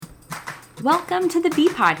Welcome to the Bee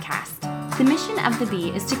Podcast. The mission of the Bee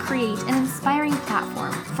is to create an inspiring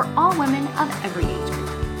platform for all women of every age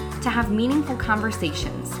group to have meaningful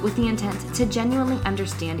conversations with the intent to genuinely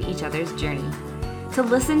understand each other's journey, to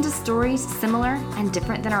listen to stories similar and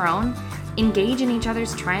different than our own, engage in each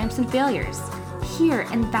other's triumphs and failures, hear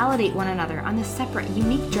and validate one another on the separate,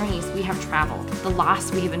 unique journeys we have traveled, the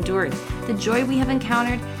loss we have endured, the joy we have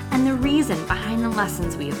encountered, and the reason behind the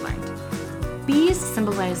lessons we have learned. Bees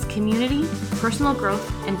symbolize community, personal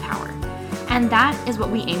growth, and power. And that is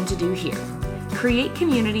what we aim to do here. Create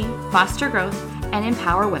community, foster growth, and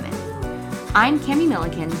empower women. I'm Cami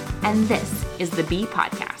Milliken, and this is the Bee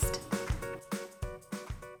Podcast.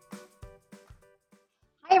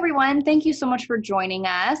 Hi, everyone. Thank you so much for joining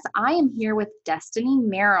us. I am here with Destiny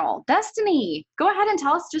Merrill. Destiny, go ahead and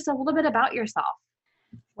tell us just a little bit about yourself.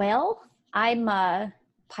 Well, I'm a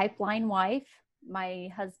pipeline wife. My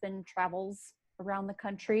husband travels around the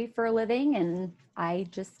country for a living, and I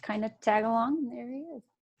just kind of tag along. There he is.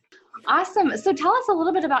 Awesome. So tell us a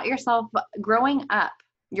little bit about yourself growing up,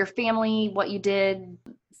 your family, what you did.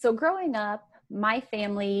 So growing up, my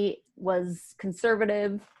family was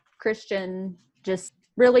conservative, Christian, just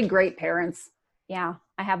really great parents. Yeah,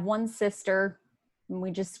 I have one sister, and we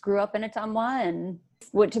just grew up in Ottumwa and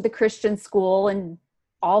went to the Christian school, and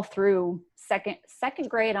all through second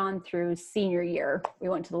grade on through senior year, we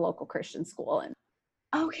went to the local Christian school. And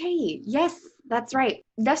okay, yes, that's right.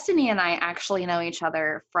 Destiny and I actually know each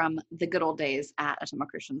other from the good old days at Ottumwa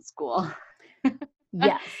Christian School.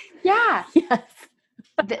 yes, Yeah. yes,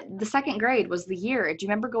 The second grade was the year. Do you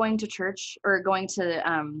remember going to church or going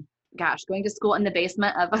to going to school in the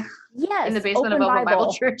basement of yes, in the basement Open of Open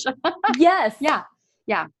Bible Church? Yes, Yeah.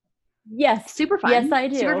 yes, Super fun. Yes, I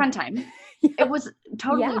do. Super fun time. It was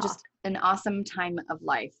totally Yeah. just an awesome time of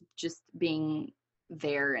life, just being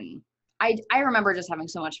there. And I remember just having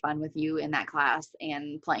so much fun with you in that class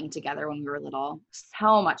and playing together when we were little.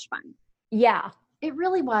 So much fun. Yeah. It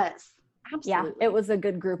really was. Absolutely. Yeah. It was a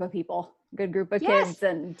good group of people, good group of kids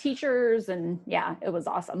and teachers. And yeah, it was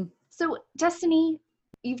awesome. So Destiny,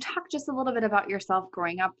 you've talked just a little bit about yourself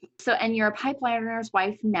growing up. So, and you're a pipeliner's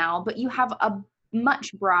wife now, but you have a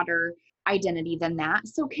much broader identity than that.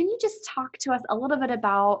 So can you just talk to us a little bit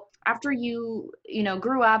about after you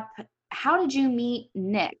grew up, how did you meet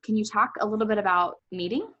Nick? Can you talk a little bit about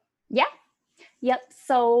meeting? Yeah. Yep.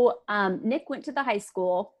 So Nick went to the high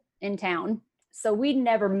school in town. So we'd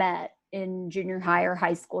never met in junior high or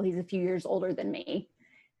high school. He's a few years older than me.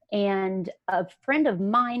 And a friend of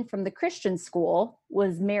mine from the Christian school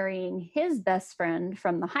was marrying his best friend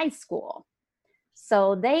from the high school.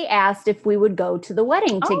 So they asked if we would go to the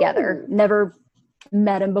wedding together. Never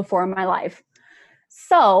met him before in my life.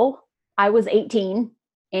 So I was 18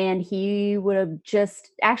 and he would have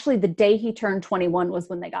actually the day he turned 21 was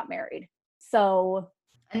when they got married. So.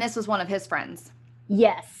 And this was one of his friends?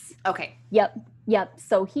 Yes. Okay. Yep.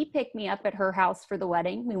 So he picked me up at her house for the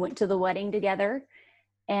wedding. We went to the wedding together.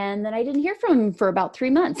 And then I didn't hear from him for about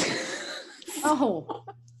 3 months. Oh.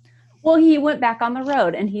 Well, he went back on the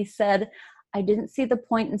road and he said, I didn't see the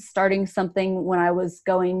point in starting something when I was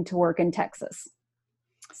going to work in Texas.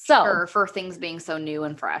 So sure, for things being so new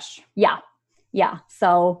and fresh. Yeah.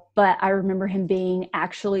 So, but I remember him being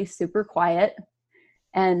actually super quiet,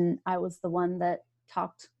 and I was the one that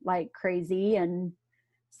talked like crazy. And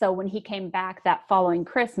so when he came back that following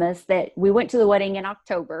Christmas, that we went to the wedding in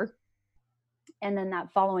October, and then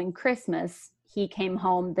that following Christmas, he came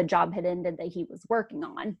home, the job had ended that he was working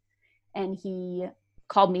on, and he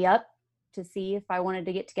called me up to see if I wanted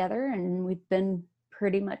to get together, and we've been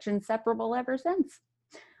pretty much inseparable ever since.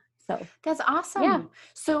 So that's awesome. Yeah.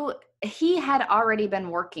 So he had already been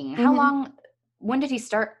working. How long, when did he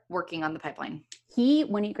start working on the pipeline?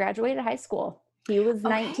 When he graduated high school, he was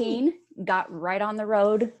 19, got right on the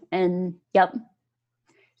road, and yep.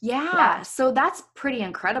 Yeah. So that's pretty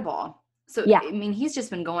incredible. So, yeah. I mean, he's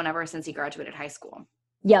just been going ever since he graduated high school.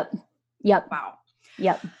 Yep. Wow.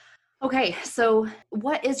 Yep. Okay. So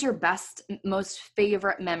what is your most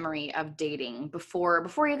favorite memory of dating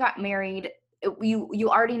before you got married? You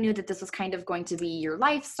already knew that this was kind of going to be your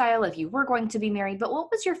lifestyle if you were going to be married, but what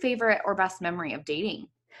was your favorite or best memory of dating?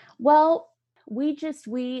 Well,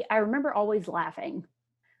 I remember always laughing.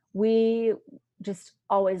 We just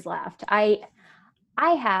always laughed. I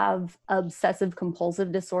have obsessive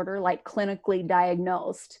compulsive disorder, like clinically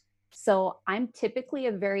diagnosed. So I'm typically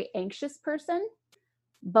a very anxious person,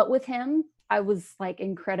 but with him, I was like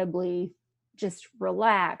incredibly just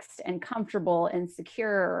relaxed and comfortable and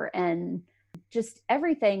secure, and just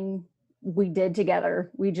everything we did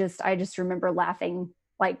together. I just remember laughing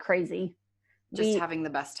like crazy. Just having the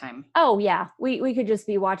best time. Oh yeah. We could just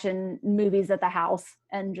be watching movies at the house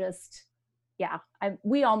and just, yeah.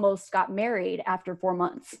 We almost got married after 4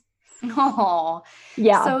 months. Oh,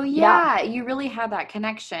 Yeah. so yeah, you really had that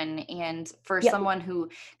connection. And for Yep. someone who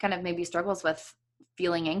kind of maybe struggles with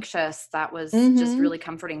feeling anxious, that was just Mm-hmm. really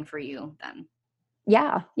comforting for you then.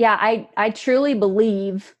 Yeah. Yeah. I truly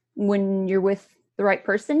believe when you're with the right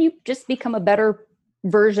person, you just become a better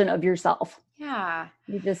version of yourself. Yeah.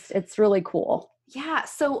 It's really cool. Yeah.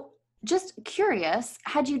 So just curious,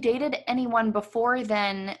 had you dated anyone before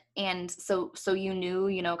then? And so you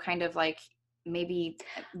knew, kind of like maybe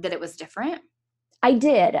that it was different? I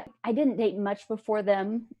did. I didn't date much before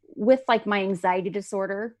them with like my anxiety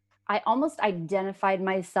disorder. I almost identified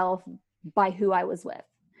myself by who I was with,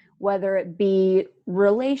 whether it be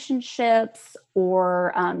relationships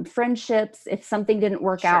or friendships. If something didn't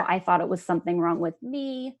work out, Sure. I thought it was something wrong with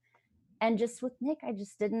me. And just with Nick, I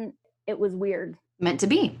just didn't, it was weird. Meant to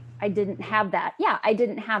be. I didn't have that. Yeah, I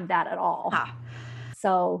didn't have that at all. Ah.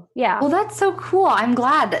 So, yeah. Well, that's so cool. I'm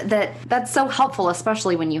glad that that's so helpful,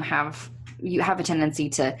 especially when you have a tendency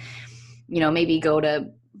to, maybe go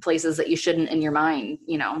to places that you shouldn't in your mind,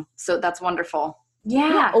 So that's wonderful.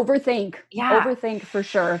 Yeah, overthink. Yeah. Overthink for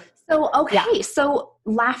sure. So, okay. Yeah. So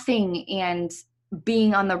laughing and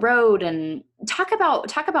being on the road, and talk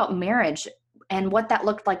about marriage and what that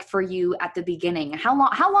looked like for you at the beginning.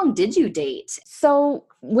 How long did you date? So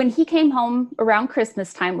when he came home around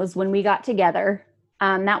Christmas time was when we got together.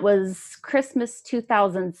 That was Christmas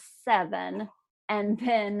 2007. And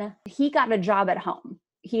then he got a job at home.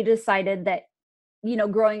 He decided that,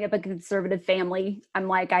 growing up a conservative family, I'm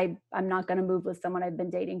like, I'm not going to move with someone I've been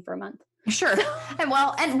dating for a month. Sure. And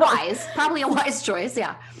wise, probably a wise choice.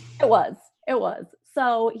 Yeah. It was.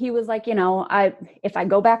 So he was like, if I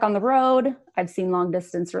go back on the road, I've seen long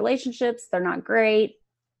distance relationships. They're not great,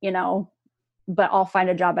 but I'll find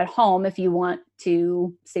a job at home if you want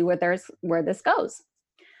to see where this goes.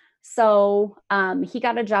 So he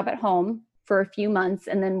got a job at home for a few months.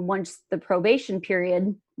 And then once the probation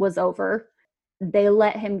period was over, they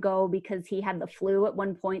let him go because he had the flu at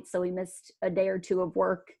one point. So he missed a day or two of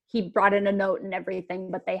work. He brought in a note and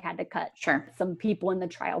everything, but they had to cut some people in the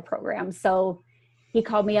trial program. So he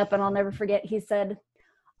called me up and I'll never forget. He said,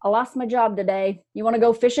 I lost my job today. You want to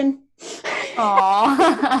go fishing?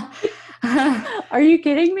 Aw. Are you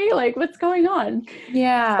kidding me? Like, what's going on?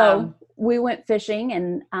 Yeah. So we went fishing,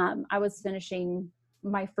 and I was finishing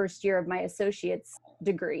my first year of my associate's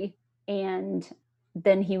degree. And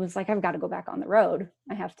then he was like, I've got to go back on the road.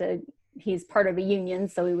 He's part of a union,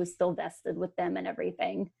 so he was still vested with them and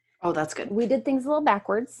everything. Oh, that's good. We did things a little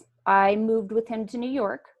backwards. I moved with him to New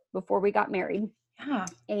York before we got married. Yeah.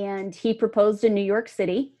 And he proposed in New York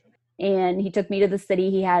City. And he took me to the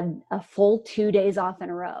city. He had a full 2 days off in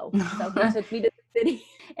a row. So he took me to the city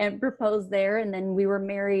and proposed there. And then we were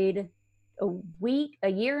married a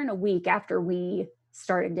year and a week after we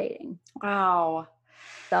started dating. Wow.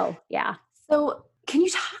 So, yeah. So can you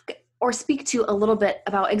talk or speak to a little bit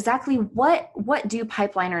about exactly what do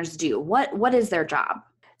pipeliners do? What is their job?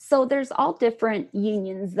 So there's all different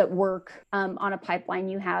unions that work on a pipeline.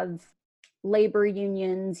 You have labor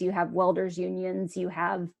unions, you have welders unions, you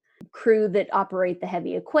have crew that operate the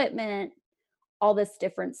heavy equipment, all this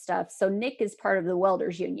different stuff. So Nick is part of the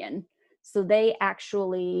welders union. So they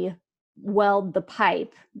actually weld the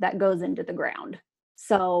pipe that goes into the ground.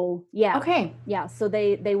 So yeah. Okay. Yeah. So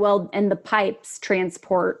they weld, and the pipes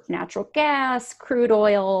transport natural gas, crude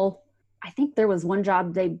oil. I think there was one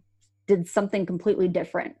job they did something completely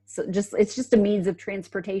different. So it's just a means of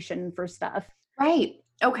transportation for stuff. Right.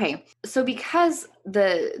 Okay. So because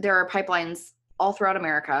there are pipelines all throughout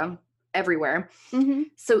America, everywhere. Mm-hmm.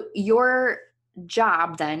 So your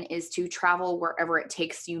job then is to travel wherever it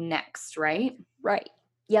takes you next, right? Right.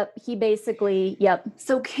 Yep. Yep.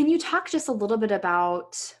 So can you talk just a little bit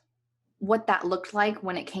about what that looked like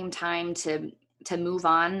when it came time to move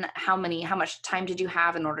on? How much time did you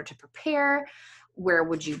have in order to prepare? Where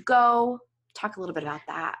would you go? Talk a little bit about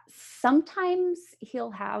that. Sometimes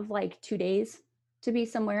he'll have like 2 days to be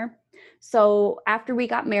somewhere. So after we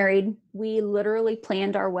got married, we literally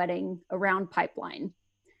planned our wedding around pipeline,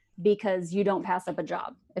 because you don't pass up a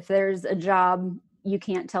job. If there's a job, you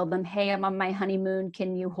can't tell them, hey, I'm on my honeymoon.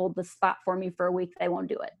 Can you hold the spot for me for a week? They won't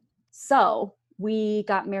do it. So we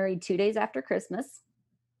got married 2 days after Christmas.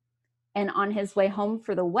 And on his way home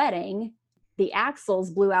for the wedding, the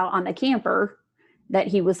axles blew out on the camper that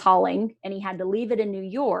he was hauling, and he had to leave it in New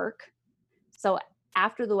York. So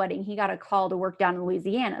after the wedding, he got a call to work down in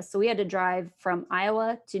Louisiana. So we had to drive from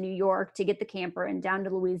Iowa to New York to get the camper and down to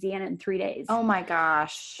Louisiana in 3 days. Oh my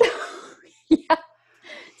gosh. Yeah.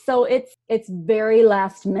 So it's very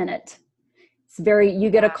last minute. It's very, you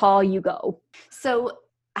get a call, you go. So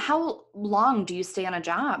how long do you stay on a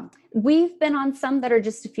job? We've been on some that are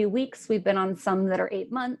just a few weeks. We've been on some that are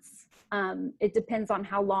 8 months. It depends on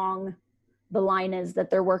how long the line is that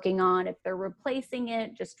they're working on. If they're replacing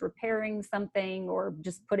it, just repairing something, or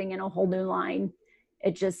just putting in a whole new line.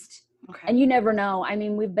 It just, and you never know. I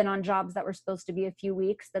mean, we've been on jobs that were supposed to be a few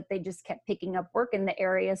weeks that they just kept picking up work in the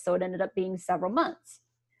area. So it ended up being several months.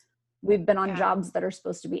 We've been on jobs that are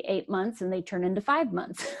supposed to be 8 months and they turn into 5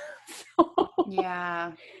 months.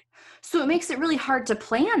 Yeah. So it makes it really hard to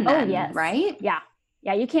plan then, right? Yeah.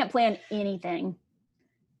 Yeah. You can't plan anything.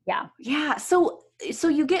 Yeah. Yeah. So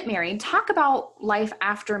you get married. Talk about life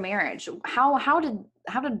after marriage. How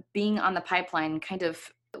did being on the pipeline kind of,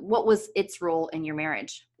 what was its role in your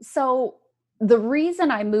marriage? So the reason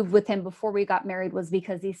I moved with him before we got married was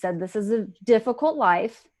because he said, this is a difficult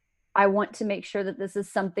life. I want to make sure that this is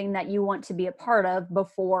something that you want to be a part of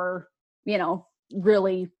before,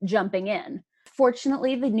 really jumping in.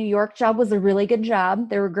 Fortunately, the New York job was a really good job.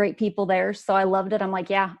 There were great people there. So I loved it. I'm like,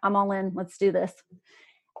 yeah, I'm all in. Let's do this.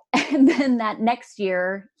 And then that next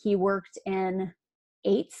year, he worked in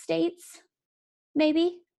 8 states,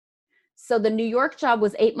 maybe. So the New York job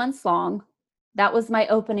was 8 months long. That was my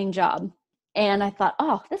opening job. And I thought,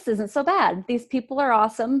 oh, this isn't so bad. These people are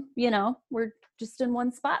awesome. We're just in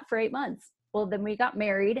one spot for 8 months. Well, then we got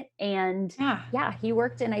married, and he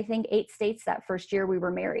worked in, I think, 8 states that first year we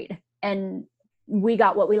were married. And we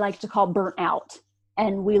got what we like to call burnt out,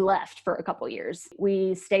 and we left for a couple years.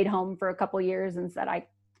 We stayed home for a couple years and said,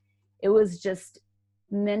 it was just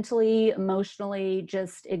mentally, emotionally,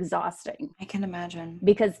 just exhausting. I can imagine.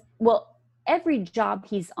 Because, every job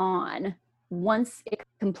he's on, once it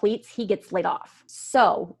completes, he gets laid off.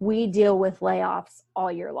 So we deal with layoffs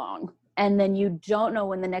all year long. And then you don't know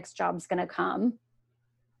when the next job's going to come.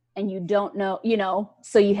 And you don't know,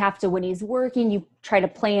 so you have to, when he's working, you try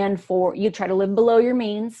to live below your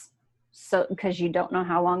means. So, because you don't know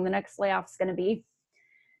how long the next layoff's going to be.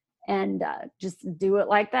 And just do it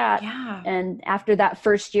like that. Yeah. And after that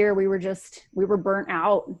first year, we were burnt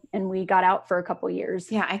out, and we got out for a couple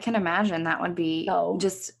years. Yeah, I can imagine that would be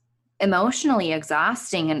just emotionally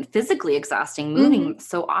exhausting and physically exhausting, moving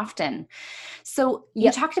so often. So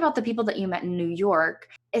you talked about the people that you met in New York.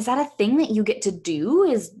 Is that a thing that you get to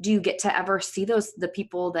do? Do you get to ever see the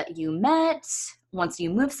people that you met once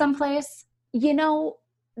you move someplace?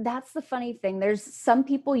 That's the funny thing. There's some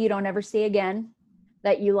people you don't ever see again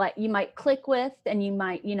that you might click with, and you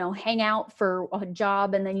might, hang out for a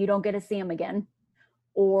job, and then you don't get to see them again.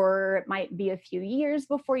 Or it might be a few years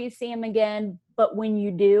before you see them again. But when you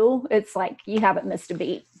do, it's like you haven't missed a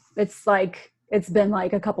beat. It's like, it's been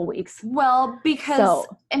like a couple weeks. Well, because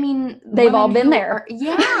they've all been there.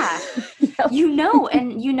 Yep. And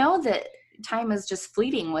you know that time is just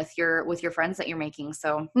fleeting with your friends that you're making.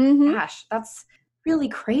 So gosh, that's really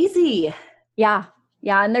crazy. Yeah.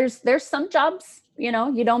 Yeah. And there's some jobs, you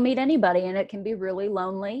don't meet anybody, and it can be really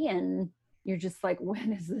lonely, and you're just like,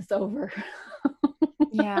 when is this over?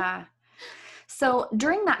 Yeah. So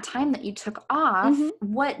during that time that you took off,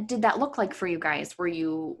 what did that look like for you guys? Were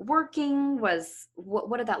you working?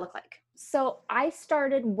 What did that look like? So I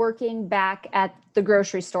started working back at the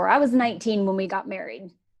grocery store. I was 19 when we got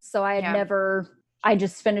married. So I had I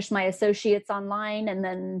just finished my associates online, and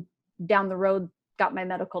then down the road got my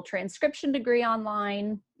medical transcription degree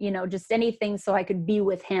online, just anything so I could be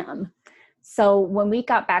with him. So when we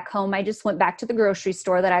got back home, I just went back to the grocery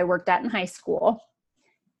store that I worked at in high school.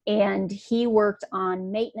 And he worked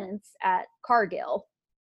on maintenance at Cargill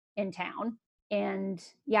in town. And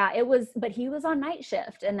but he was on night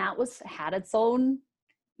shift, and that had its own,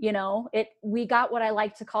 we got what I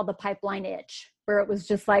like to call the pipeline itch, where it was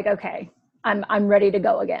just like, okay, I'm ready to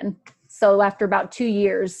go again. So after about 2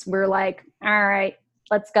 years, we're like, all right,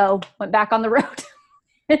 let's go. Went back on the road.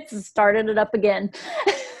 It started it up again.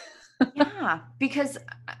 Yeah, because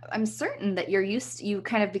I'm certain that you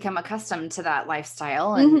kind of become accustomed to that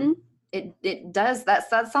lifestyle, and it does. That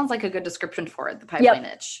sounds like a good description for it. The pipeline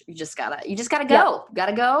itch. You just gotta go,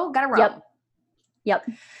 gotta run. Yep.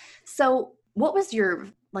 So what was your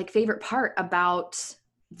favorite part about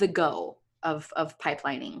the go of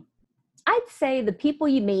pipelining? I'd say the people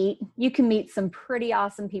you can meet some pretty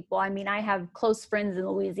awesome people. I mean, I have close friends in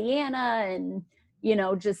Louisiana, and,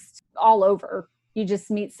 just all over. You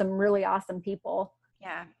just meet some really awesome people.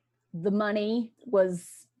 Yeah. The money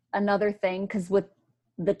was another thing, because with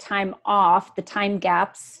the time off, the time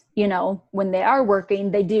gaps, when they are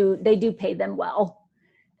working, they do pay them well.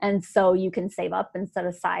 And so you can save up and set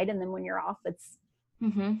aside. And then when you're off, it's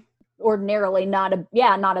ordinarily not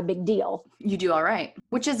a big deal. You do all right,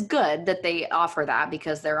 which is good that they offer that,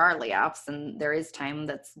 because there are layoffs and there is time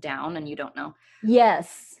that's down and you don't know.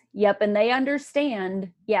 Yes. Yep. And they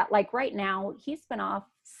understand. Yeah. Like right now, he's been off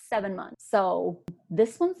 7 months. So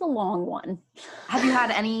this one's a long one. Have you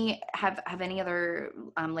had any, have any other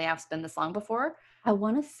layoffs been this long before? I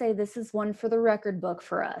want to say this is one for the record book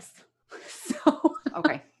for us. So,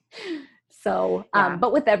 okay. So, Yeah.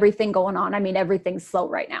 But with everything going on, I mean, everything's slow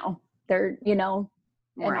right now. They're, and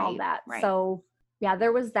all that. Right. So yeah,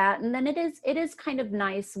 there was that. And then it is kind of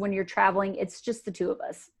nice when you're traveling. It's just the two of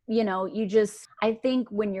us, I think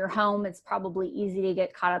when you're home, it's probably easy to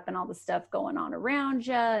get caught up in all the stuff going on around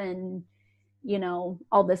you and,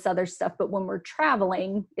 all this other stuff. But when we're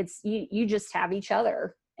traveling, it's, you just have each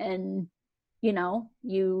other and, you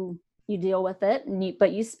deal with it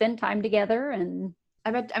but you spend time together. And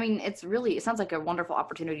it sounds like a wonderful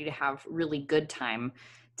opportunity to have really good time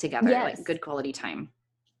together, yes. Like good quality time.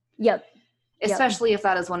 Yep. Especially if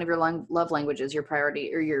that is one of your love languages, your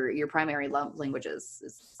priority or your primary love languages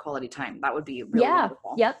is quality time. That would be really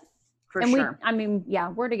wonderful. Yep. For sure.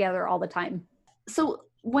 We're together all the time. So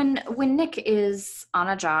when Nick is on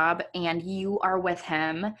a job and you are with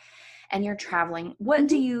him and you're traveling, what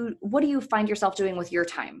do you find yourself doing with your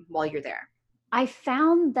time while you're there? I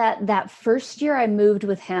found that first year I moved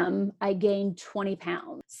with him, I gained 20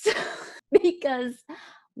 pounds because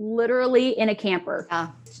literally in a camper,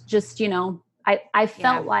 just, I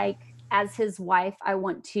felt like as his wife, I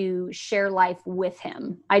want to share life with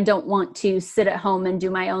him. I don't want to sit at home and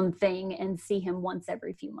do my own thing and see him once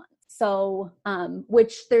every few months. So,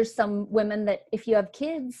 which there's some women that if you have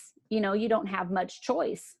kids, you don't have much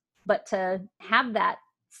choice but to have that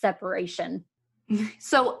separation.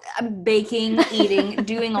 So baking, eating,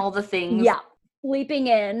 doing all the things. Yeah. Sleeping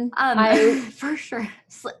in. For sure.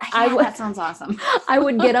 That sounds awesome. I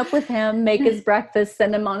would get up with him, make his breakfast,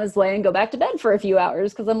 send him on his way and go back to bed for a few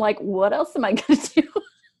hours. Cause I'm like, what else am I going to do?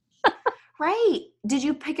 Right. Did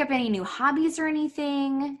you pick up any new hobbies or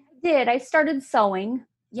anything? I started sewing.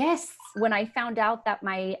 Yes. When I found out that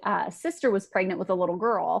my sister was pregnant with a little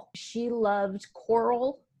girl, she loved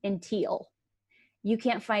coral and teal. You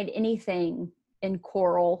can't find anything in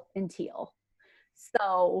coral and teal.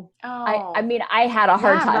 So I had a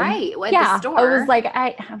hard time. Right. At the store. I was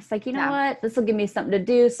like, you know what? This will give me something to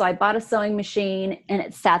do. So I bought a sewing machine and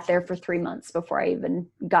it sat there for 3 months before I even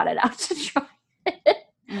got it out to try it.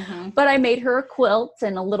 Mm-hmm. But I made her a quilt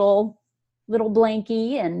and a little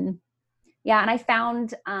blankie and I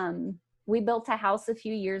found, we built a house a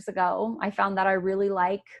few years ago. I found that I really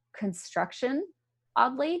like construction,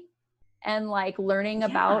 oddly, and like learning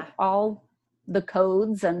about all the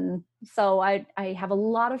codes. And so I have a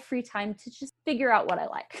lot of free time to just figure out what I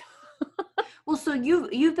like. Well, so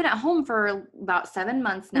you've been at home for about 7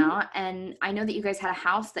 months now. Mm-hmm. And I know that you guys had a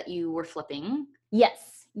house that you were flipping.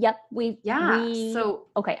 Yes. Yep.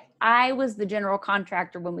 Okay. I was the general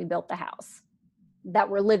contractor when we built the house that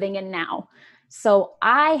we're living in now. So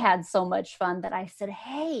I had so much fun that I said,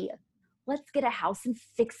 hey, let's get a house and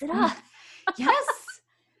fix it up. Yes.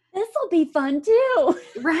 This will be fun too.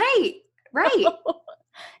 Right.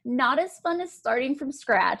 Not as fun as starting from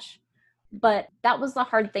scratch, but that was the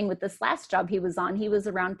hard thing with this last job he was on. He was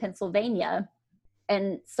around Pennsylvania.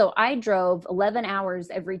 And so I drove 11 hours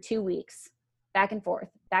every 2 weeks, back and forth,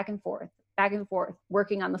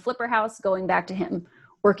 working on the flipper house, going back to him,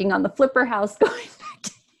 working on the flipper house, going back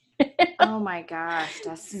to him. Oh my gosh.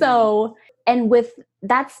 So, and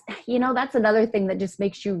that's another thing that just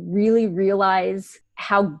makes you really realize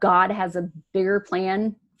how God has a bigger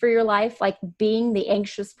plan for your life. Like being the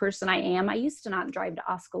anxious person I am, I used to not drive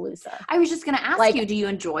to Oskaloosa. I was just going to ask you, do you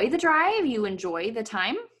enjoy the drive? You enjoy the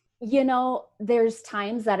time? There's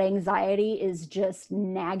times that anxiety is just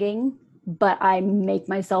nagging, but I make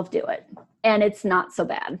myself do it and it's not so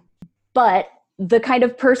bad. But the kind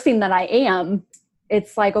of person that I am,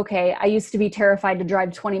 it's like, okay, I used to be terrified to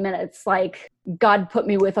drive 20 minutes. Like God put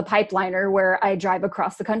me with a pipeliner where I drive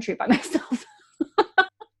across the country by myself.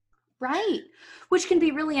 Right. Which can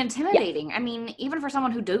be really intimidating. Yeah. I mean, even for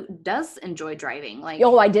someone who does enjoy driving, like,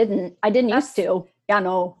 I didn't used to. Yeah,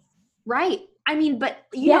 no. Right. I mean, but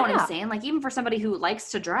you know what I'm saying? Like, even for somebody who likes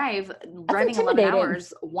to driving 11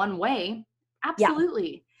 hours one way.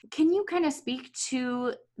 Absolutely. Yeah. Can you kind of speak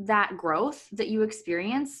to that growth that you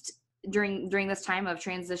experienced during this time of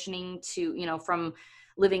transitioning to, from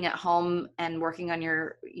living at home and working on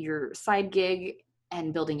your side gig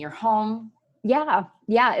and building your home? Yeah.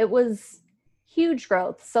 Yeah. It was huge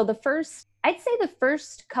growth. So I'd say the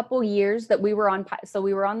first couple years that we were on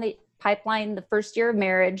the pipeline, the first year of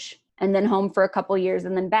marriage and then home for a couple years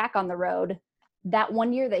and then back on the road. that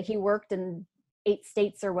one year that he worked in 8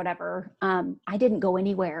 states or whatever, I didn't go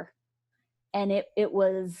anywhere. And it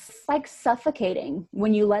was like suffocating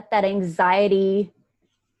when you let that anxiety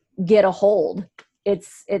get a hold.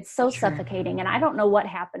 It's so suffocating. And I don't know what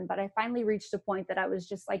happened, but I finally reached a point that I was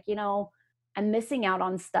just like, I'm missing out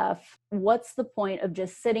on stuff. What's the point of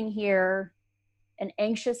just sitting here, an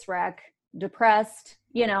anxious wreck, depressed?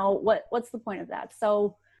 What's the point of that?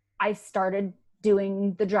 So I started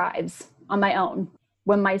doing the drives on my own.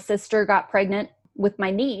 When my sister got pregnant with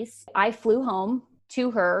my niece, I flew home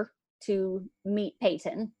to her to meet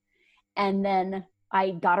Peyton. And then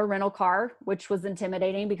I got a rental car, which was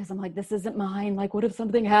intimidating because I'm like, this isn't mine. Like, what if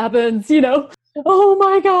something happens, Oh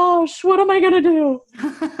my gosh, what am I going to do?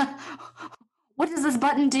 What does this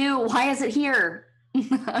button do? Why is it here?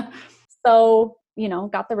 So,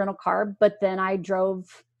 got the rental car, but then I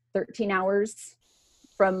drove 13 hours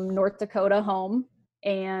from North Dakota home.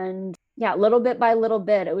 And yeah, little bit by little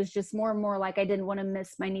bit, it was just more and more like I didn't want to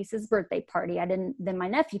miss my niece's birthday party. Then my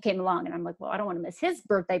nephew came along and I'm like, well, I don't want to miss his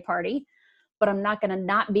birthday party, but I'm not going to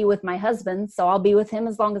not be with my husband. So I'll be with him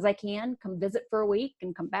as long as I can, come visit for a week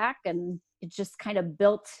and come back. And it just kind of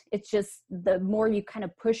built, it's just the more you kind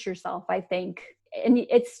of push yourself, I think. And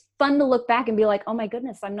it's fun to look back and be like, oh my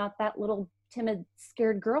goodness, I'm not that little timid,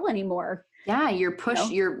 scared girl anymore. Yeah. You're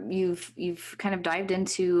you've kind of dived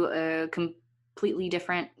into a completely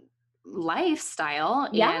different lifestyle.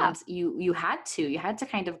 Yeah. And you had to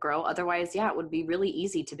kind of grow. Otherwise, it would be really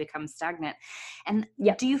easy to become stagnant. And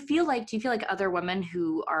do you feel like other women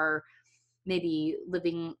who are maybe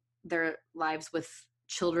living their lives with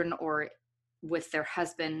children or with their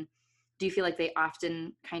husband, do you feel like they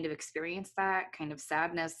often kind of experience that kind of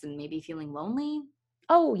sadness and maybe feeling lonely?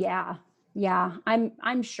 Oh yeah. Yeah.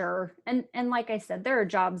 I'm sure. And like I said, there are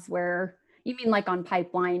jobs where, you mean like on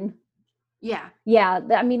pipeline? Yeah. Yeah.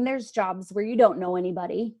 I mean, there's jobs where you don't know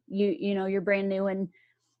anybody. You're brand new, and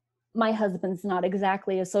my husband's not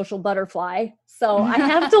exactly a social butterfly. So I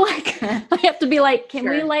have to be like, can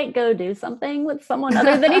we go do something with someone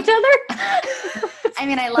other than each other? I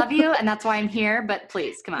mean, I love you and that's why I'm here, but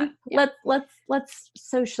please come on. Yeah. Let's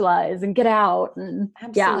socialize and get out. And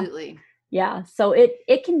absolutely. Yeah. So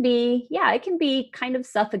it can be kind of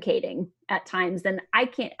suffocating at times. And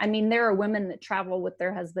there are women that travel with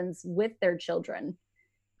their husbands, with their children,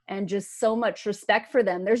 and just so much respect for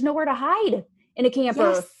them. There's nowhere to hide in a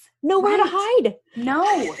camper. Yes, nowhere to hide. No.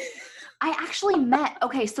 I actually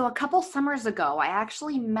so a couple summers ago, I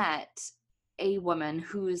actually met a woman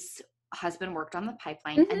whose husband worked on the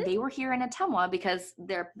pipeline, and they were here in Ottumwa because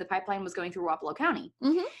the pipeline was going through Wapello County.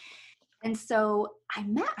 Mm-hmm. And so I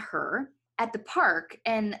met her at the park,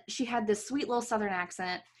 and she had this sweet little Southern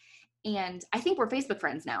accent, and I think we're Facebook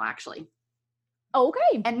friends now, actually.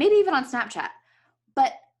 Okay. And maybe even on Snapchat,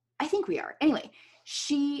 but I think we are. Anyway,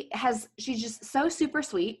 she's just so super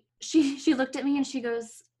sweet. She looked at me and she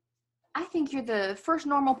goes, I think you're the first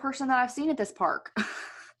normal person that I've seen at this park.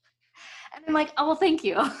 And I'm like, oh, well, thank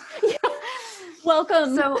you.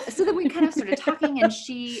 Welcome. So then we kind of started talking, and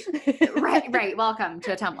she, right. Welcome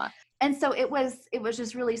to Ottumwa. And so it was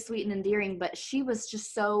just really sweet and endearing, but she was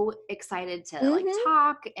just so excited to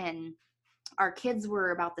talk, and our kids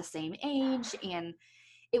were about the same age. And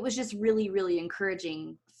it was just really, really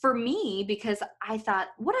encouraging for me, because I thought,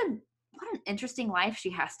 what an interesting life she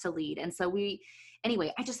has to lead. And so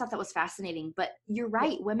anyway, I just thought that was fascinating. But you're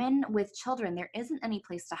right. Women with children, there isn't any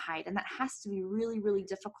place to hide. And that has to be really, really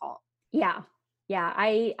difficult. Yeah. Yeah.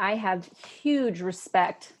 I have huge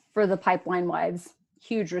respect for the pipeline wives.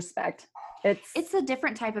 Huge respect. It's a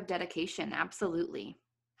different type of dedication. Absolutely.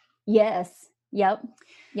 Yes. Yep.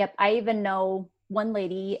 I even know one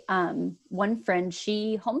lady, one friend,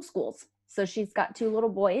 she homeschools. So she's got 2 little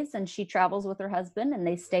boys, and she travels with her husband, and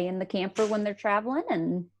they stay in the camper when they're traveling,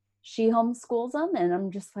 and she homeschools them. And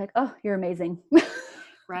I'm just like, oh, you're amazing.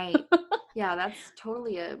 Right. Yeah. That's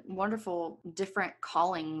totally a wonderful, different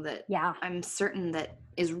calling that I'm certain that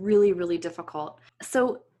is really, really difficult.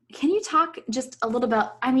 So can you talk just a little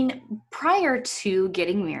about, prior to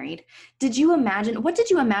getting married, what did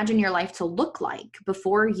you imagine your life to look like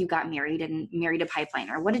before you got married and married a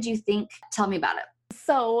pipeliner? What did you think? Tell me about it.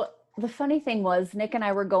 So the funny thing was, Nick and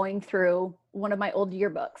I were going through one of my old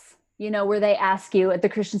yearbooks, where they ask you at the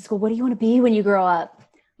Christian school, what do you want to be when you grow up?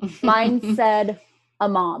 Mine said a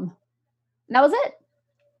mom. And that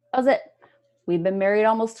was it. We've been married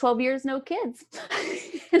almost 12 years, no kids.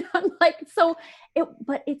 And I'm like,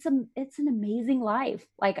 but it's an amazing life.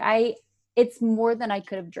 Like it's more than I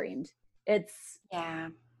could have dreamed. It's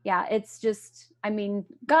just,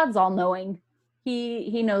 God's all knowing.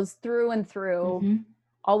 He knows through and through. Mm-hmm.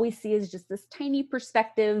 All we see is just this tiny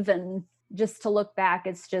perspective, and just to look back,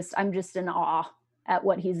 I'm just in awe at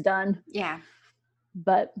what he's done. Yeah.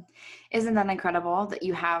 But isn't that incredible that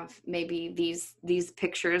you have maybe these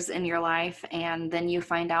pictures in your life and then you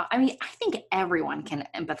find out, I mean, I think everyone can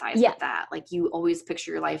empathize with that. Like you always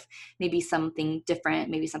picture your life, maybe something different,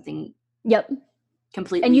 maybe something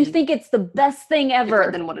completely. And you think it's the best thing ever.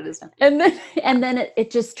 Different than what it is now. And then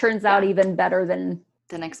it just turns out even better than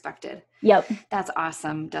expected. Yep. That's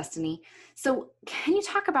awesome, Destiny. So can you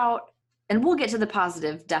talk about, and we'll get to the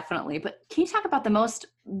positive definitely, but can you talk about the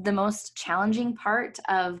most challenging part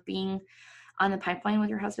of being on the pipeline with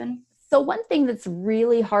your husband? So one thing that's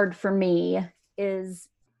really hard for me is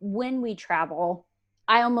when we travel,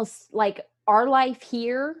 I almost like our life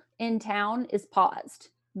here in town is paused,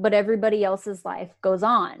 but everybody else's life goes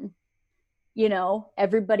on. You know,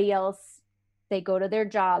 everybody else, they go to their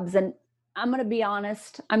jobs. And I'm going to be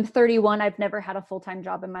honest, I'm 31. I've never had a full-time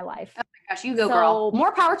job in my life. Oh my gosh, you go, girl.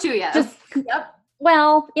 More power to you. Yep.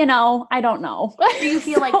 Well, you know, I don't know. Do you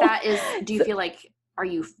feel like that is, do you feel like, are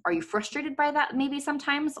you frustrated by that maybe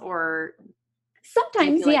sometimes, or?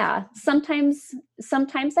 Sometimes, yeah.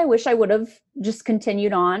 Sometimes I wish I would have just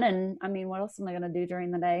continued on. And I mean, what else am I going to do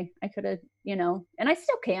during the day? I could have, you know, and I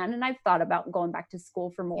still can. And I've thought about going back to school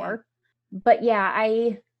for more. Yeah. But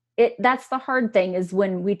yeah, that's the hard thing is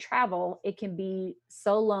when we travel, it can be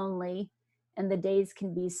so lonely and the days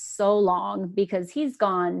can be so long because he's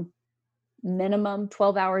gone minimum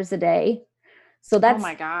 12 hours a day. So that's oh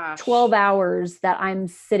my gosh. 12 hours that I'm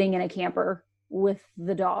sitting in a camper with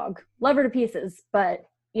the dog. Love her to pieces, but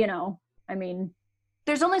you know, I mean,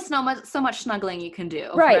 there's only so much snuggling you can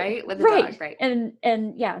do, right? With the dog, right?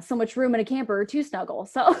 And yeah, so much room in a camper to snuggle.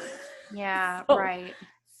 So yeah, right.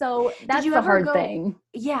 So that's the hard thing.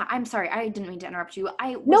 Yeah, I'm sorry. I didn't mean to interrupt you.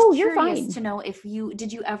 I was curious you're fine. To know if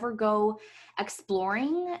did you ever go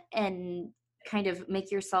exploring and kind of make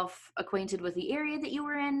yourself acquainted with the area that you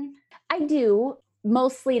were in? I do,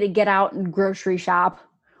 mostly to get out and grocery shop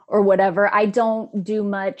or whatever. I don't do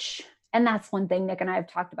much. And that's one thing Nick and I have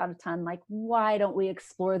talked about a ton. Like, why don't we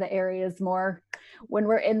explore the areas more when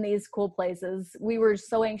we're in these cool places? We were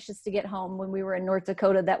so anxious to get home when we were in North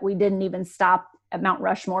Dakota that we didn't even stop at Mount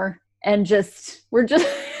Rushmore and just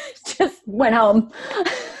went home.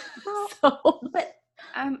 But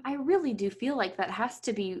I really do feel like that has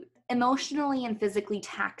to be emotionally and physically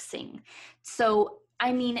taxing. So,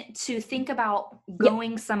 I mean, to think about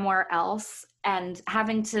going somewhere else and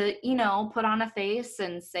having to, you know, put on a face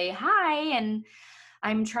and say hi, and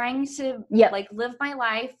I'm trying to like live my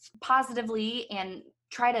life positively and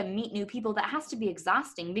try to meet new people, that has to be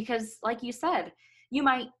exhausting because, like you said, you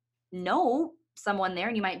might know someone there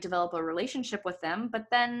and you might develop a relationship with them, but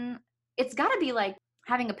then it's got to be like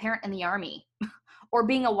having a parent in the army or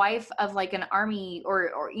being a wife of like an army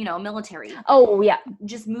or you know, military. Oh yeah.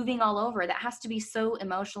 Just moving all over. That has to be so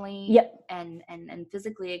emotionally and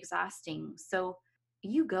physically exhausting. So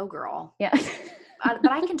you go, girl. Yeah. But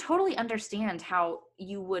I can totally understand how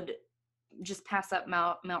you would just pass up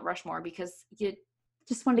Mount Rushmore because you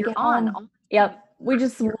just wanted to get home. Yep. We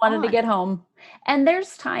just wanted to get home. And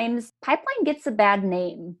there's times pipeline gets a bad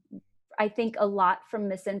name. I think a lot from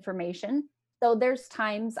misinformation. So there's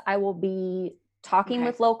times I will be talking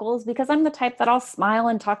with locals because I'm the type that I'll smile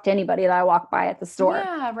and talk to anybody that I walk by at the store.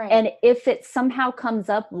 Yeah, right. And if it somehow comes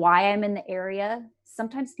up why I'm in the area,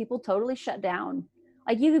 sometimes people totally shut down.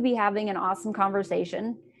 Like you could be having an awesome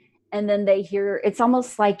conversation and then they hear, it's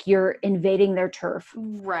almost like you're invading their turf.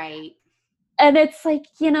 Right. And it's like,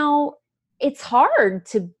 you know, it's hard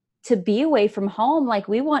to be away from home. Like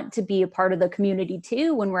we want to be a part of the community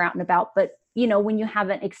too when we're out and about. But, you know, when you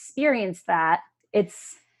haven't experienced that,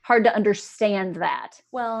 it's hard to understand that.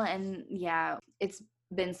 Well, and yeah, it's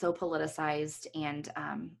been so politicized and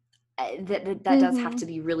that does have to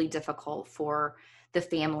be really difficult for the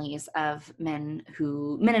families of men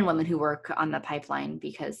and women who work on the pipeline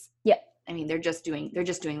because I mean, they're just doing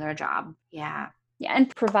their job. Yeah. Yeah.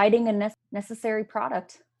 And providing a necessary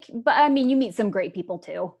product. But I mean, you meet some great people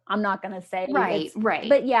too. I'm not going to say. Right.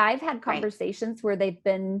 But yeah, I've had conversations where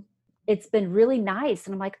it's been really nice.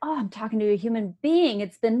 And I'm like, oh, I'm talking to a human being.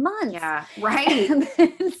 It's been months. Yeah. Right. And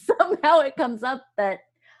then somehow it comes up that,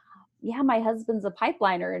 yeah, my husband's a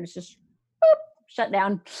pipeliner and it's just shut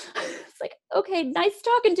down. It's like, okay, nice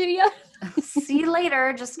talking to you. See you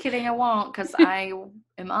later. Just kidding. I won't because I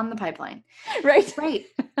am on the pipeline. Right. Right.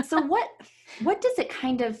 So what does it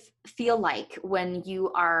kind of feel like when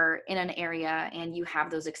you are in an area and you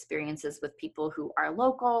have those experiences with people who are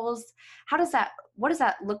locals? What does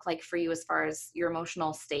that look like for you as far as your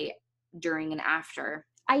emotional state during and after?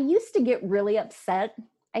 I used to get really upset,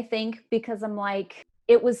 I think, because I'm like,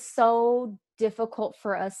 it was so difficult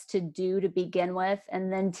for us to do to begin with.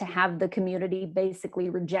 And then to have the community basically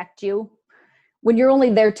reject you when you're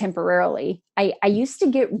only there temporarily. I used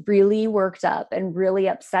to get really worked up and really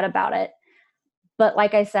upset about it. But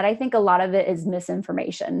like I said, I think a lot of it is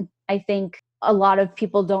misinformation. I think a lot of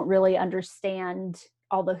people don't really understand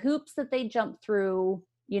all the hoops that they jump through,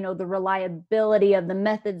 the reliability of the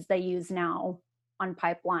methods they use now on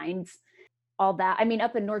pipelines, all that. I mean,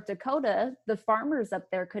 up in North Dakota, the farmers up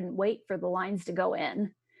there couldn't wait for the lines to go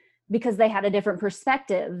in because they had a different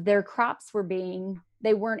perspective. Their crops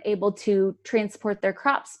they weren't able to transport their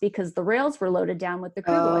crops because the rails were loaded down with the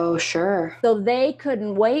crude oil. Oh, sure. So they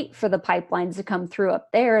couldn't wait for the pipelines to come through up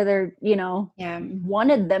there. They're,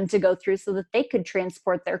 wanted them to go through so that they could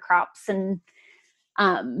transport their crops. And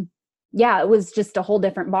it was just a whole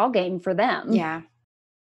different ballgame for them. Yeah.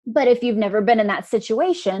 But if you've never been in that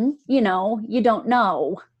situation, you don't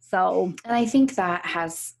know. So, and I think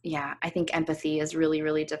I think empathy is really,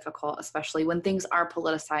 really difficult, especially when things are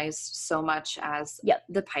politicized so much as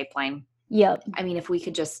the pipeline. Yep. I mean, if we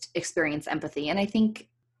could just experience empathy. And I think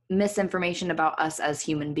misinformation about us as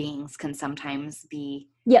human beings can sometimes be,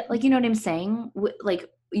 like, you know what I'm saying? Like,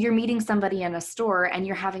 you're meeting somebody in a store and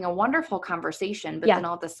you're having a wonderful conversation, but then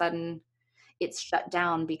all of a sudden it's shut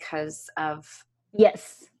down because of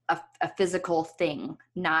a physical thing,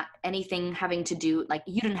 not anything having to do, like,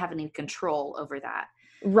 you didn't have any control over that.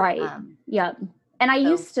 Right. And I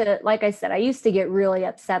used to, like I said, I used to get really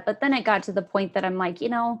upset, but then it got to the point that I'm like,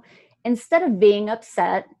 instead of being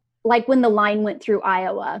upset, like when the line went through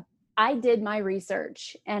Iowa, I did my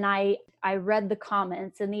research and I read the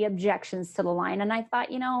comments and the objections to the line. And I thought,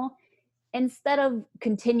 instead of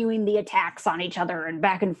continuing the attacks on each other and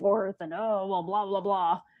back and forth and, blah, blah,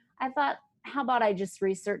 blah, I thought, how about I just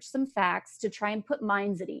research some facts to try and put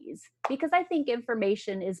minds at ease? Because I think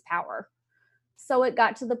information is power. So it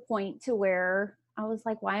got to the point to where I was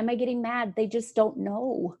like, why am I getting mad? They just don't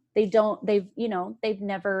know. They've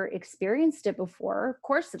never experienced it before. Of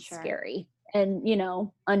course it's scary and,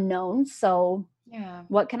 unknown. So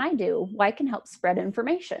what can I do? Well, I can help spread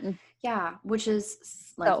information. Yeah. Which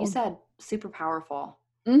is, like you said, super powerful.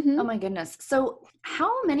 Mm-hmm. Oh my goodness. So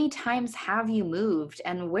how many times have you moved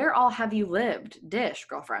and where all have you lived? Dish,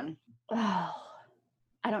 girlfriend. Oh,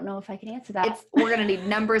 I don't know if I can answer that. We're going to need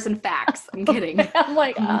numbers and facts. I'm kidding. I'm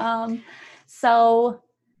like, so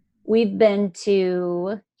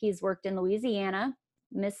he's worked in Louisiana,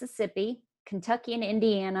 Mississippi, Kentucky, and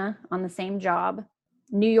Indiana on the same job,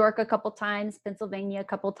 New York a couple times, Pennsylvania a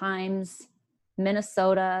couple times,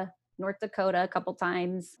 Minnesota, North Dakota a couple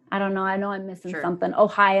times. I don't know. I know I'm missing something.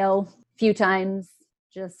 Ohio a few times,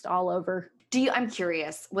 just all over. I'm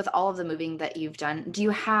curious, with all of the moving that you've done, do you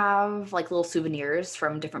have like little souvenirs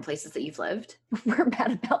from different places that you've lived? We're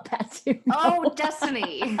bad about that too. Oh,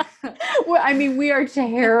 Destiny. We are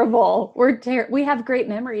terrible. We have great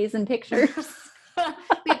memories and pictures. We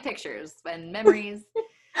have pictures and memories.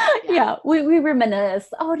 Yeah, we reminisce.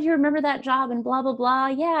 Oh, do you remember that job and blah, blah, blah?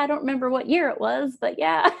 Yeah, I don't remember what year it was, but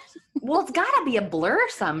yeah. Well, it's got to be a blur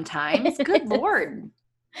sometimes. Good Lord.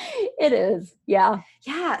 It is. Yeah.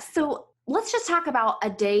 Yeah. So let's just talk about a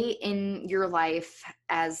day in your life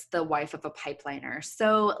as the wife of a pipeliner.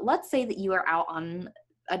 So let's say that you are out on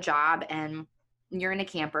a job and you're in a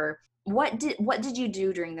camper. What did you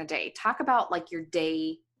do during the day? Talk about like your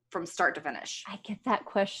day from start to finish. I get that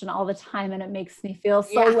question all the time and it makes me feel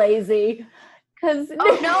so lazy.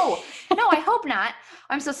 No, I hope not.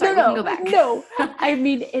 I'm so sorry. We can go back. No, I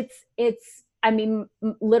mean,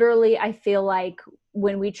 literally, I feel like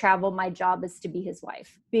when we travel, my job is to be his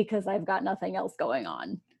wife because I've got nothing else going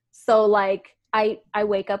on. So like I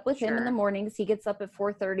wake up with him in the mornings. He gets up at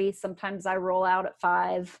 4:30. Sometimes I roll out at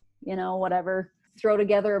 5, whatever, throw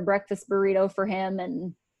together a breakfast burrito for him.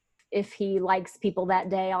 And if he likes people that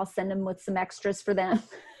day, I'll send him with some extras for them.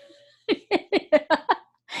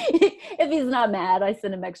 If he's not mad, I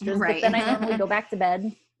send him extras. Right. But then I normally go back to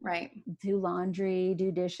bed. Right. Do laundry,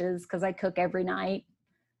 do dishes, because I cook every night.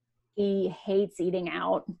 He hates eating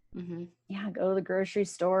out. Mm-hmm. Yeah, go to the grocery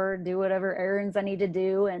store, do whatever errands I need to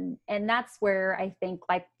do. And that's where I think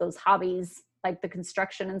like those hobbies, like the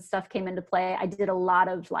construction and stuff came into play. I did a lot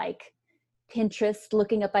of like Pinterest,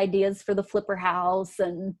 looking up ideas for the flipper house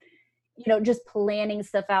and, just planning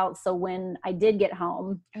stuff out. So when I did get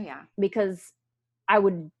home, because I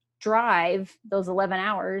would drive those 11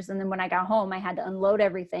 hours. And then when I got home, I had to unload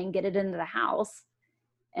everything, get it into the house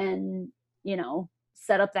and,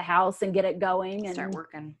 set up the house and get it going and start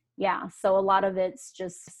working. Yeah. So a lot of it's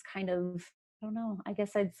just kind of, I don't know, I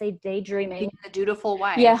guess I'd say daydreaming. Being a dutiful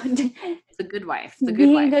wife. Yeah. It's a good wife. It's a good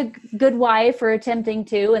Being wife. a good wife or attempting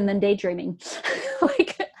to, and then daydreaming.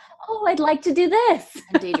 Like, oh, I'd like to do this.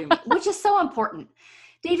 And daydreaming, which is so important.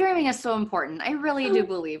 Daydreaming is so important. I really do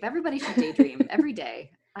believe everybody should daydream every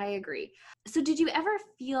day. I agree. So did you ever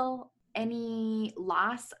feel any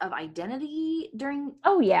loss of identity during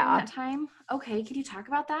that time? Okay. Can you talk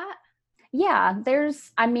about that? Yeah,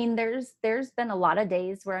 there's been a lot of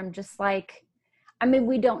days where I'm just like, I mean,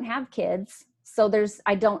 we don't have kids. So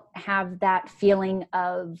I don't have that feeling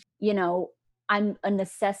of, I'm a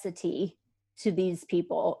necessity to these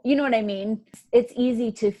people. You know what I mean? It's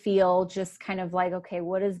easy to feel just kind of like, okay,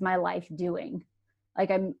 what is my life doing?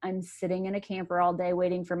 Like I'm sitting in a camper all day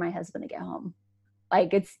waiting for my husband to get home.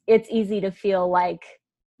 Like it's easy to feel like,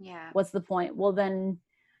 what's the point? Well, then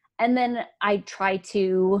I'm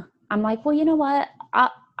like, well, you know what?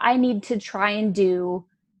 I need to try and do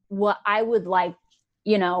what I would like,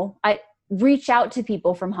 I reach out to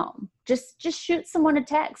people from home. Just shoot someone a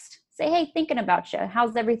text. Say, hey, thinking about you.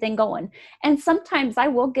 How's everything going? And sometimes I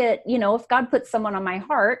will get, if God puts someone on my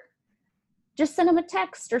heart, just send them a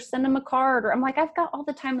text or send them a card. Or I'm like, I've got all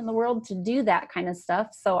the time in the world to do that kind of stuff.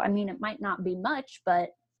 So, I mean, it might not be much,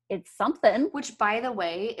 but it's something. Which, by the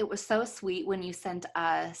way, it was so sweet when you sent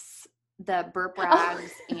us the burp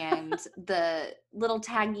rags and the little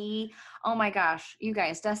taggy. Oh my gosh, you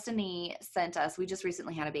guys, Destiny sent us, we just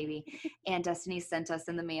recently had a baby, and Destiny sent us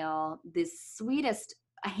in the mail the sweetest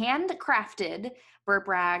handcrafted burp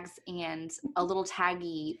rags and a little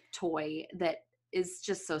taggy toy that is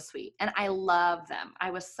just so sweet. And I love them.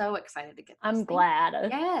 I was so excited to get those. I'm glad.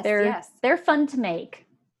 Yes. They're fun to make.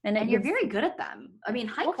 And you're very good at them. I mean,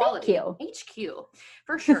 high quality. HQ,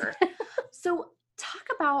 for sure. So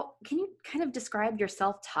can you kind of describe your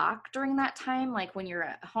self-talk during that time? Like when you're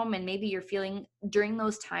at home and maybe you're feeling during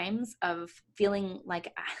those times of feeling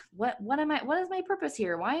like, what is my purpose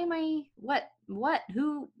here? Why am I,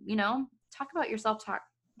 who, talk about your self-talk.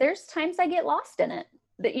 There's times I get lost in it.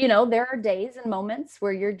 There are days and moments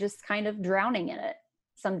where you're just kind of drowning in it.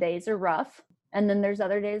 Some days are rough. And then there's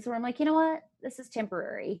other days where I'm like, you know what? This is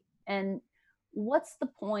temporary. And what's the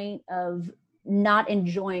point of not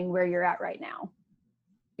enjoying where you're at right now?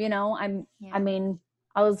 I mean,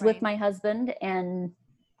 I was with my husband and,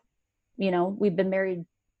 we've been married.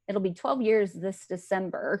 It'll be 12 years this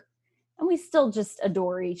December and we still just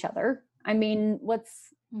adore each other. I mean,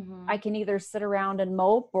 I can either sit around and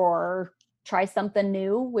mope or try something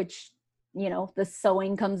new, which, the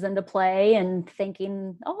sewing comes into play and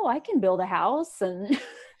thinking, oh, I can build a house and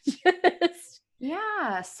just.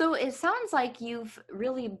 Yeah. So it sounds like you've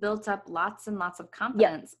really built up lots and lots of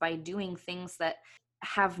confidence by doing things that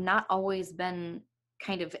have not always been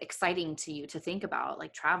kind of exciting to you to think about,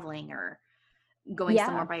 like traveling or going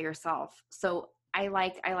somewhere by yourself. So I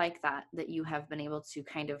like that you have been able to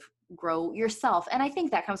kind of grow yourself. And I think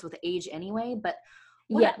that comes with age anyway, but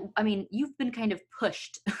I mean, you've been kind of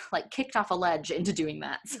pushed, like kicked off a ledge into doing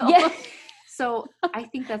that. So I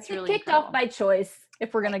think that's really kicked off by choice,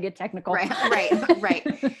 if we're going to get technical.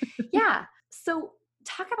 Right. Yeah. So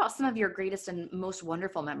talk about some of your greatest and most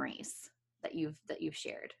wonderful memories that you've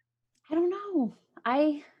shared. I don't know.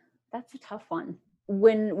 That's a tough one.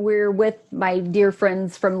 When we're with my dear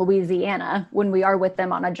friends from Louisiana, when we are with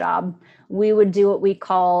them on a job, we would do what we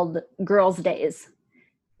called girls' days.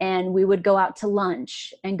 And we would go out to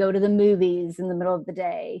lunch and go to the movies in the middle of the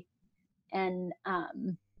day. And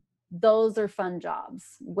those are fun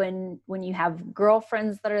jobs when you have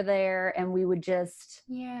girlfriends that are there, and we would just,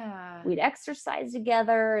 we'd exercise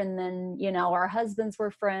together. And then, our husbands were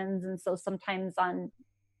friends. And so sometimes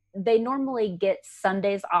they normally get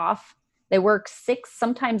Sundays off. They work 6,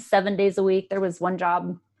 sometimes 7 days a week. There was one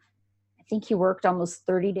job, I think he worked almost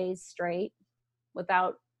 30 days straight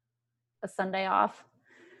without a Sunday off.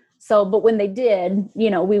 So, but when they did,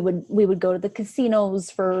 we would go to the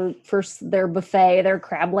casinos for their buffet, their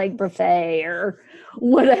crab leg buffet or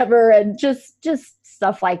whatever. And just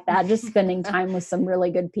stuff like that. Just spending time with some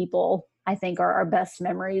really good people, I think, are our best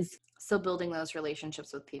memories. So building those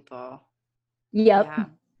relationships with people.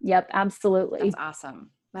 Yep. Absolutely. That's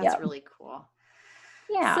awesome. That's really cool.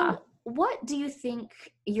 Yeah. So what do you think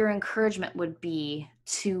your encouragement would be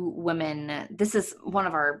to women? This is one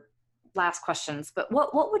of our last questions, but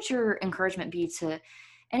what would your encouragement be to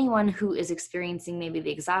anyone who is experiencing maybe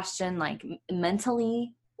the exhaustion, like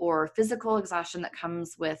mentally or physical exhaustion that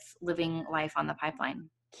comes with living life on the pipeline?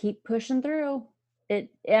 Keep pushing through it.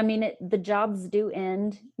 I mean, the jobs do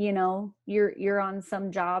end, you're on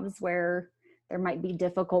some jobs where there might be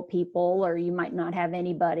difficult people or you might not have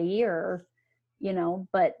anybody or,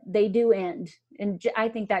 but they do end. And I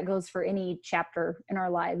think that goes for any chapter in our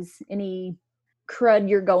lives, any crud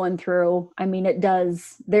you're going through. I mean,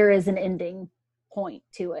 there is an ending point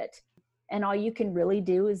to it. And all you can really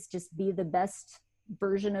do is just be the best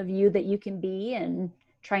version of you that you can be, and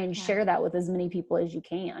try and share that with as many people as you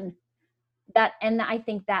can. And I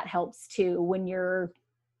think that helps too when you're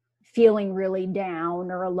feeling really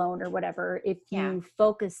down or alone or whatever. If you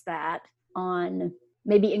focus that on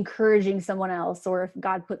maybe encouraging someone else, or if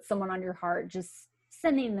God puts someone on your heart, just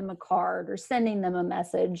sending them a card or sending them a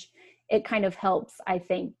message, it kind of helps, I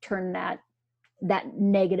think, turn that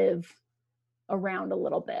negative around a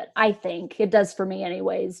little bit. I think it does for me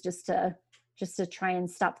anyways, just to try and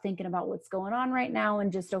stop thinking about what's going on right now,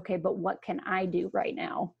 and just, okay, but what can I do right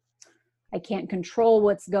now? I can't control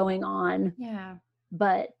what's going on. Yeah.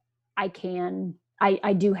 But I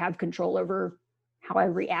do have control over how I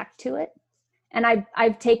react to it. And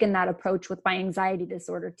I've taken that approach with my anxiety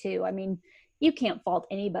disorder too. I mean, you can't fault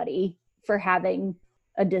anybody for having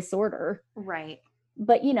a disorder. Right.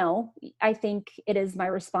 But, I think it is my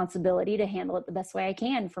responsibility to handle it the best way I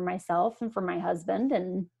can for myself and for my husband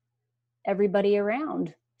and everybody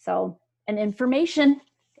around. So, and information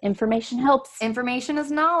helps. Information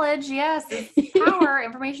is knowledge. Yes. It's power.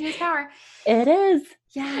 Information is power. It is.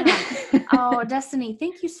 Yeah. Oh, Destiny,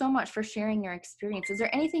 thank you so much for sharing your experience. Is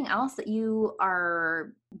there anything else that you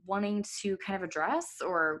are wanting to kind of address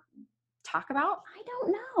or talk about? I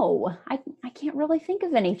don't know. I can't really think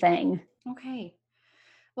of anything. Okay.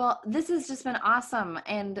 Well, this has just been awesome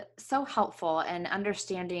and so helpful, and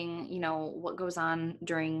understanding, what goes on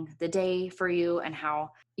during the day for you, and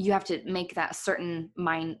how you have to make that certain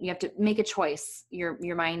mind, you have to make a choice. Your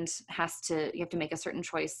mind you have to make a certain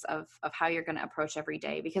choice of how you're going to approach every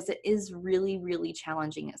day, because it is really, really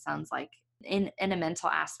challenging. It sounds like in a mental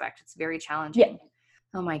aspect, it's very challenging. Yeah.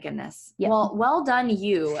 Oh my goodness. Yeah. Well done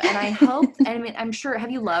you. And I hope, I'm sure, have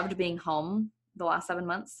you loved being home the last 7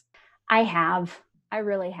 months? I have. I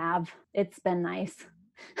really have. It's been nice.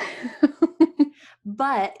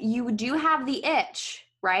 But you do have the itch,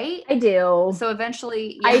 right? I do. So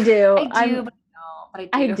eventually, I do. I do, but no,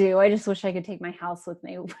 I do. I just wish I could take my house with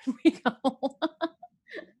me when we go.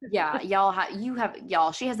 Yeah,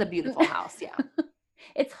 y'all, she has a beautiful house. Yeah.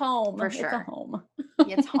 It's home. For sure. It's a home.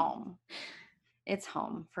 It's home. It's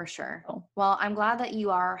home for sure. Oh. Well, I'm glad that you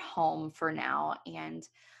are home for now, and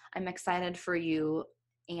I'm excited for you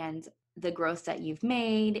and the growth that you've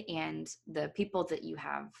made, and the people that you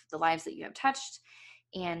have, the lives that you have touched.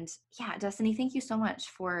 And yeah, Destiny, thank you so much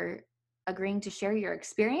for agreeing to share your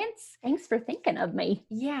experience. Thanks for thinking of me.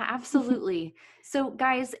 Yeah, absolutely. So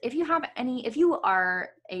guys, if you are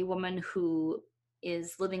a woman who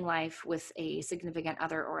is living life with a significant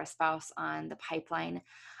other or a spouse on the pipeline,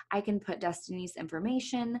 I can put Destiny's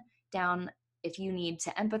information down if you need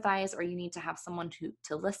to empathize, or you need to have someone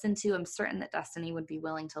to listen to. I'm certain that Destiny would be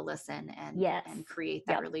willing to listen and create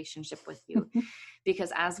that relationship with you.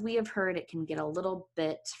 Because as we have heard, it can get a little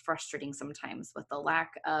bit frustrating sometimes with the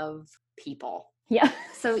lack of people. Yeah.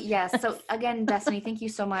 So yes. So again, Destiny, thank you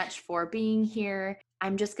so much for being here.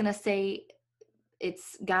 I'm just going to say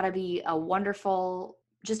it's got to be a wonderful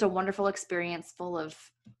experience full of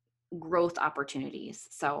growth opportunities.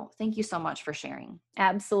 So thank you so much for sharing.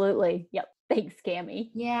 Absolutely. Yep. Thanks, Cammie.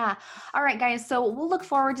 Yeah. All right, guys. So we'll look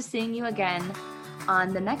forward to seeing you again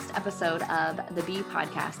on the next episode of the Bee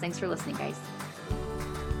Podcast. Thanks for listening, guys.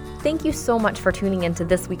 Thank you so much for tuning into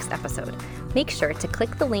this week's episode. Make sure to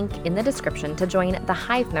click the link in the description to join the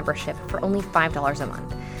Hive membership for only $5 a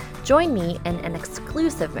month. Join me in an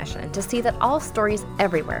exclusive mission to see that all stories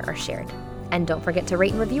everywhere are shared. And don't forget to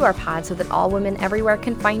rate and review our pod so that all women everywhere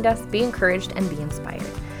can find us, be encouraged, and be inspired.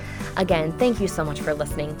 Again, thank you so much for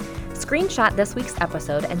listening. Screenshot this week's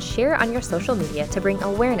episode and share on your social media to bring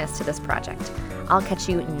awareness to this project. I'll catch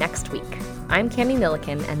you next week. I'm Cammie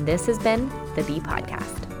Milliken, and this has been the Bee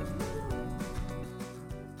Podcast.